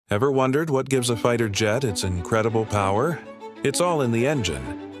Ever wondered what gives a fighter jet its incredible power? It's all in the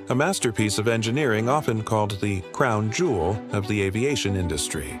engine, a masterpiece of engineering often called the crown jewel of the aviation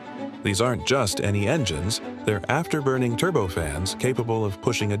industry. These aren't just any engines, they're afterburning turbofans capable of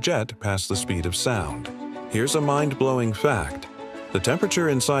pushing a jet past the speed of sound. Here's a mind-blowing fact. The temperature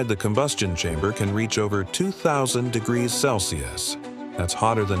inside the combustion chamber can reach over 2,000 degrees Celsius. That's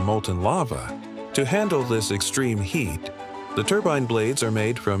hotter than molten lava. To handle this extreme heat, the turbine blades are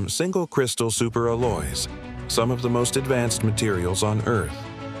made from single-crystal superalloys, some of the most advanced materials on Earth.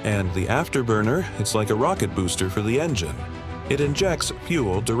 And the afterburner, it's like a rocket booster for the engine. It injects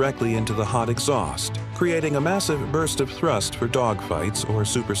fuel directly into the hot exhaust, creating a massive burst of thrust for dogfights or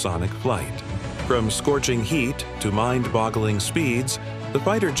supersonic flight. From scorching heat to mind-boggling speeds, the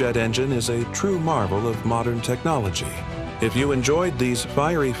fighter jet engine is a true marvel of modern technology. If you enjoyed these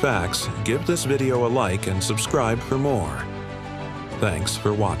fiery facts, give this video a like and subscribe for more. Thanks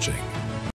for watching.